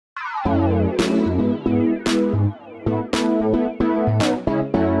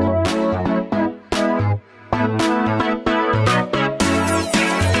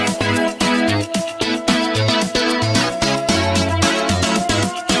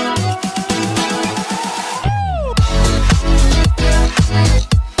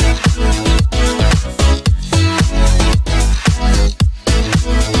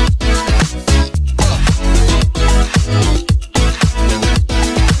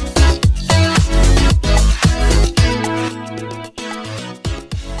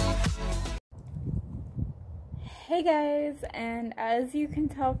guys, and as you can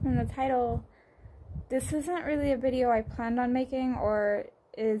tell from the title, this isn't really a video I planned on making or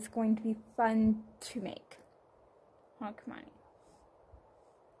is going to be fun to make. Oh, come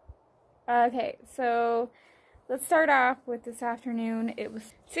on. Okay, so let's start off with this afternoon. It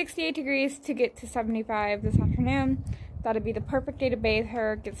was 68 degrees to get to 75 this afternoon. Thought it'd be the perfect day to bathe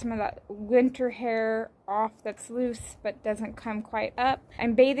her, get some of that winter hair off that's loose but doesn't come quite up.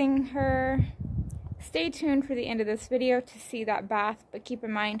 I'm bathing her. Stay tuned for the end of this video to see that bath, but keep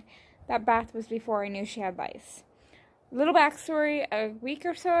in mind that bath was before I knew she had lice. Little backstory, a week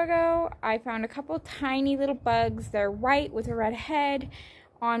or so ago, I found a couple tiny little bugs. They're white with a red head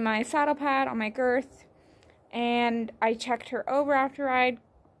on my saddle pad, on my girth, and I checked her over after ride,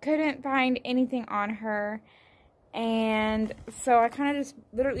 couldn't find anything on her, and so I kind of just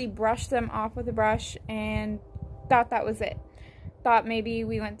literally brushed them off with a brush and thought that was it. Thought maybe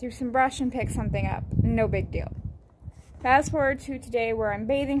we went through some brush and picked something up. No big deal. Fast forward to today where I'm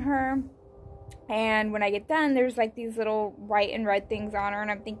bathing her, and when I get done, there's like these little white and red things on her,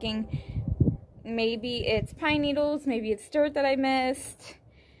 and I'm thinking maybe it's pine needles, maybe it's dirt that I missed.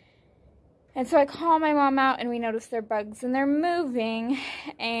 And so I call my mom out, and we notice they're bugs and they're moving.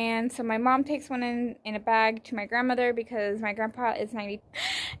 And so my mom takes one in a bag to my grandmother because my grandpa is 90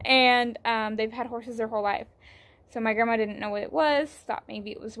 and they've had horses their whole life. So my grandma didn't know what it was, thought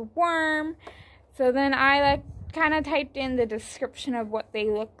maybe it was a worm. So then I kind of typed in the description of what they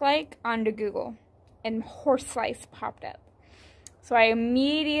look like onto Google, and horse lice popped up. So I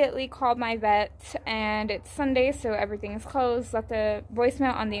immediately called my vet, and it's Sunday, so everything is closed. Left a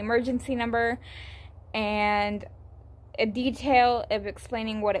voicemail on the emergency number and a detail of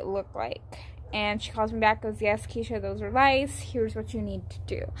explaining what it looked like. And she calls me back, goes, "Yes, Keisha, those are lice. Here's what you need to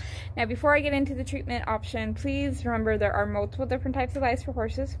do." Now, before I get into the treatment option, please remember there are multiple different types of lice for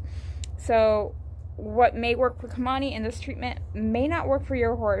horses. So what may work for Kamani in this treatment may not work for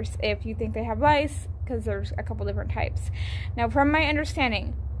your horse if you think they have lice, because there's a couple different types. Now, from my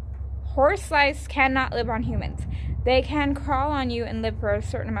understanding, horse lice cannot live on humans. They can crawl on you and live for a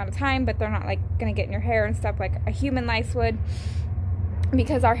certain amount of time, but they're not like going to get in your hair and stuff like a human lice would,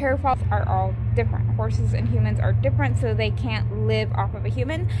 because our hair follicles are all different. Horses and humans are different, so they can't live off of a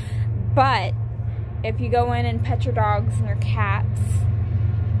human. But if you go in and pet your dogs and your cats,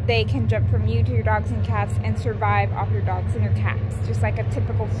 they can jump from you to your dogs and cats and survive off your dogs and your cats, just like a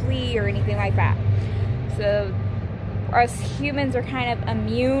typical flea or anything like that. So us humans are kind of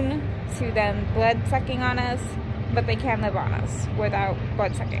immune to them blood sucking on us, but they can live on us without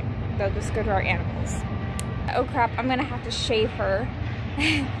blood sucking. They'll just go to our animals. Oh crap, I'm gonna have to shave her.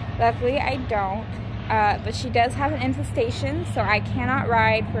 Luckily I don't, but she does have an infestation, so I cannot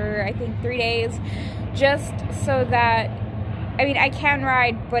ride for I think 3 days, just so that, I mean, I can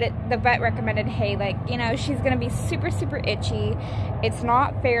ride, but the vet recommended, hey, like, you know, she's gonna be super itchy. It's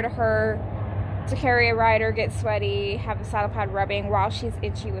not fair to her to carry a rider, get sweaty, have a saddle pad rubbing while she's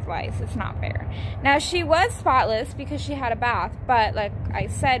itchy with lice. It's not fair. Now, she was spotless because she had a bath, but like I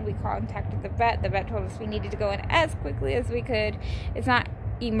said, we contacted the vet. The vet told us we needed to go in as quickly as we could. It's not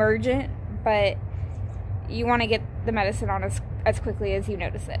emergent, but you want to get the medicine on as quickly as you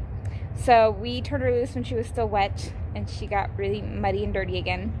notice it. So we turned her loose when she was still wet, and she got really muddy and dirty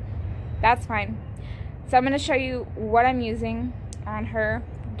again. That's fine. So I'm going to show you what I'm using on her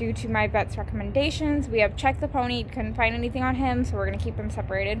due to my vet's recommendations. We have checked the pony, couldn't find anything on him, so we're going to keep him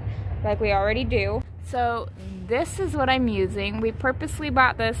separated like we already do. So this is what I'm using. We purposely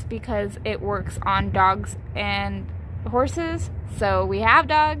bought this because it works on dogs and horses. So we have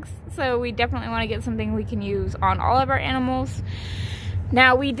dogs, so we definitely want to get something we can use on all of our animals.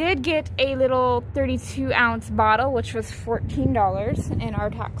 Now, we did get a little 32-ounce bottle, which was $14 in our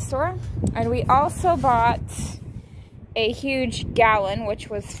tax store. And we also bought a huge gallon, which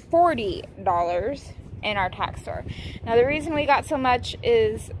was $40 in our tax store. Now, the reason we got so much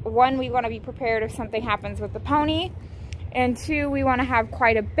is, one, we want to be prepared if something happens with the pony. And two, we want to have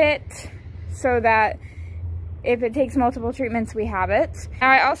quite a bit so that if it takes multiple treatments, we have it. Now,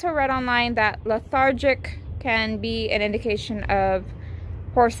 I also read online that lethargic can be an indication of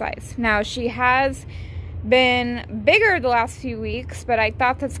horse lice. Now, she has been bigger the last few weeks, but I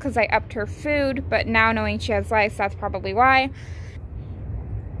thought that's because I upped her food, but now knowing she has lice, that's probably why.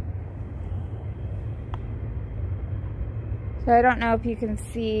 So I don't know if you can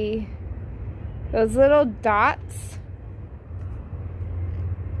see those little dots.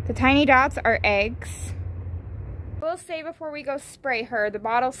 The tiny dots are eggs. We'll say before we go spray her, the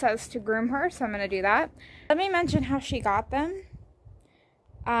bottle says to groom her, so I'm going to do that. Let me mention how she got them.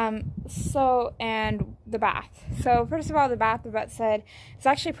 And the bath. So first of all, the bath, the vet said it's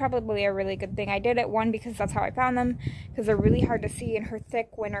actually probably a really good thing I did it. One, because that's how I found them, because they're really hard to see in her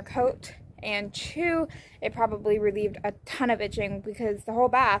thick winter coat. And two, it probably relieved a ton of itching, because the whole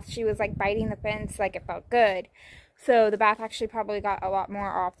bath, she was like biting the fence like it felt good. So the bath actually probably got a lot more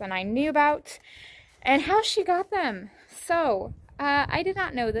off than I knew about. And how she got them. So, I did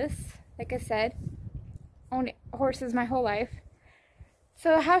not know this. Like I said, owned horses my whole life.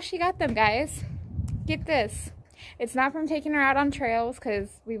 So how she got them, guys, get this. It's not from taking her out on trails,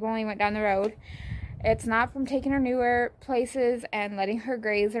 because we've only went down the road. It's not from taking her newer places and letting her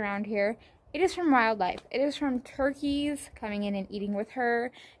graze around here. It is from wildlife. It is from turkeys coming in and eating with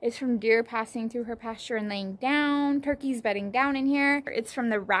her. It's from deer passing through her pasture and laying down. Turkeys bedding down in here. It's from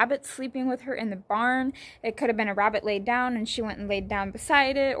the rabbits sleeping with her in the barn. It could have been a rabbit laid down and she went and laid down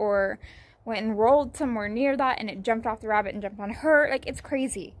beside it, or went and rolled somewhere near that and it jumped off the rabbit and jumped on her. Like, it's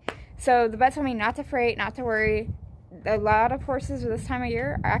crazy. So the vet told me not to fret, not to worry. A lot of horses this time of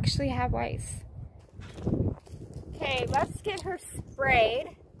year actually have lice. Okay, let's get her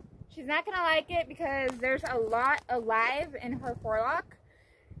sprayed. She's not going to like it because there's a lot alive in her forelock.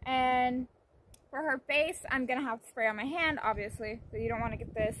 And for her face, I'm going to have to spray on my hand, obviously. So you don't want to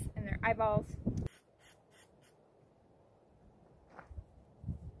get this in their eyeballs.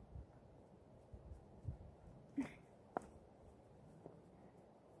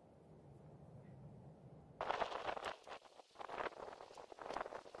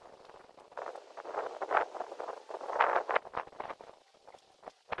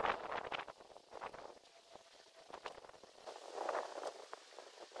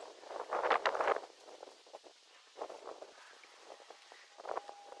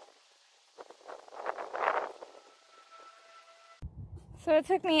 So it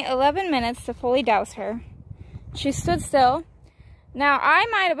took me 11 minutes to fully douse her. She stood still. Now, I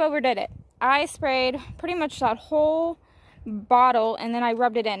might have overdid it. I sprayed pretty much that whole bottle and then I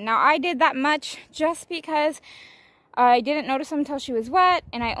rubbed it in. Now, I did that much just because I didn't notice them until she was wet,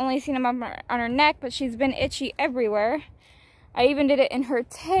 and I only seen them on her neck, but she's been itchy everywhere. I even did it in her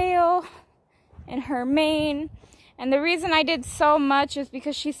tail, in her mane. And the reason I did so much is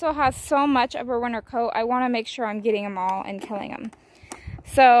because she still has so much of her winter coat. I want to make sure I'm getting them all and killing them.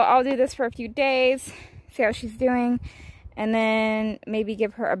 So I'll do this for a few days, see how she's doing, and then maybe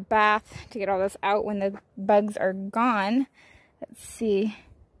give her a bath to get all this out when the bugs are gone. Let's see.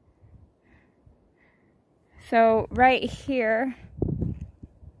 So right here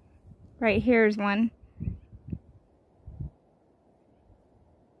is one.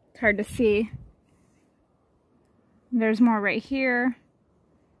 It's hard to see. There's more right here.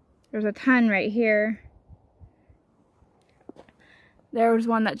 There's a ton right here. There was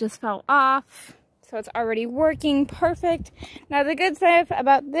one that just fell off, so it's already working perfect. Now the good stuff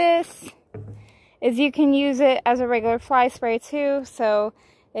about this is you can use it as a regular fly spray too, so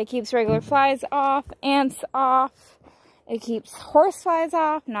it keeps regular flies off, ants off. It keeps horse flies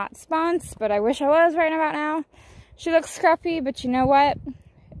off, not spunts, but I wish I was right about now. She looks scruffy, but you know what?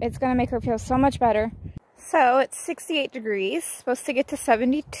 It's gonna make her feel so much better. So it's 68 degrees, supposed to get to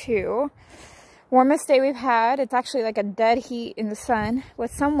 72. Warmest day we've had. It's actually like a dead heat in the sun with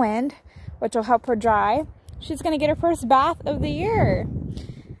some wind, which will help her dry. She's going to get her first bath of the year.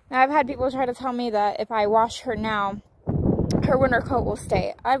 Now, I've had people try to tell me that if I wash her now, her winter coat will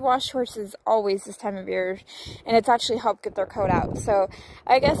stay. I've washed horses always this time of year, and it's actually helped get their coat out. So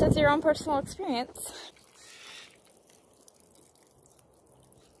I guess it's your own personal experience.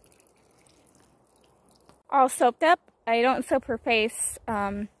 All soaped up. I don't soap her face,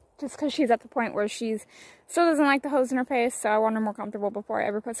 just because she's at the point where she's still doesn't like the hose in her face, so I want her more comfortable before I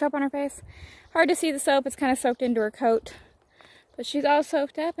ever put soap on her face. Hard to see the soap, it's kind of soaked into her coat. But she's all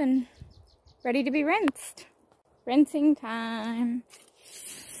soaked up and ready to be rinsed. Rinsing time.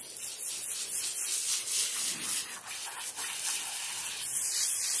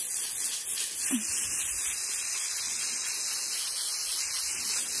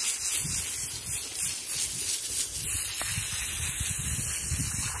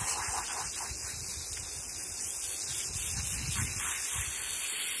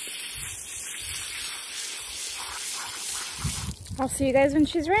 I'll see you guys when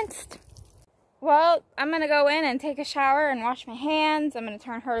she's rinsed. Well, I'm going to go in and take a shower and wash my hands. I'm going to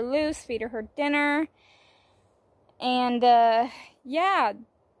turn her loose, feed her dinner. And, yeah,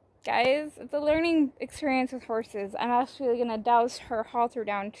 guys, it's a learning experience with horses. I'm actually going to douse her halter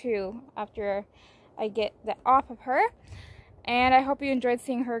down, too, after I get that off of her. And I hope you enjoyed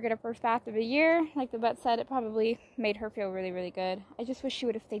seeing her get her first bath of the year. Like the vet said, it probably made her feel really, really good. I just wish she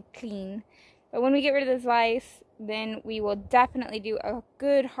would have stayed clean. But when we get rid of this lice, then we will definitely do a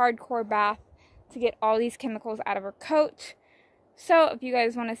good hardcore bath to get all these chemicals out of her coat. So if you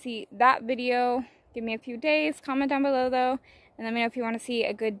guys want to see that video, give me a few days, comment down below though, and let me know if you want to see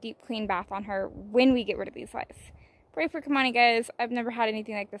a good deep clean bath on her when we get rid of these lice. Pray for Kamani, guys. I've never had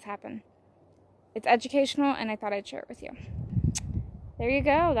anything like this happen. It's educational, and I thought I'd share it with you. There you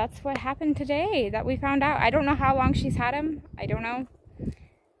go. That's what happened today that we found out. I don't know how long she's had him. I don't know.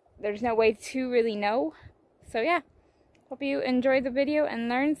 There's no way to really know. So yeah, hope you enjoyed the video and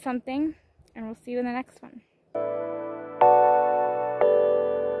learned something, and we'll see you in the next one.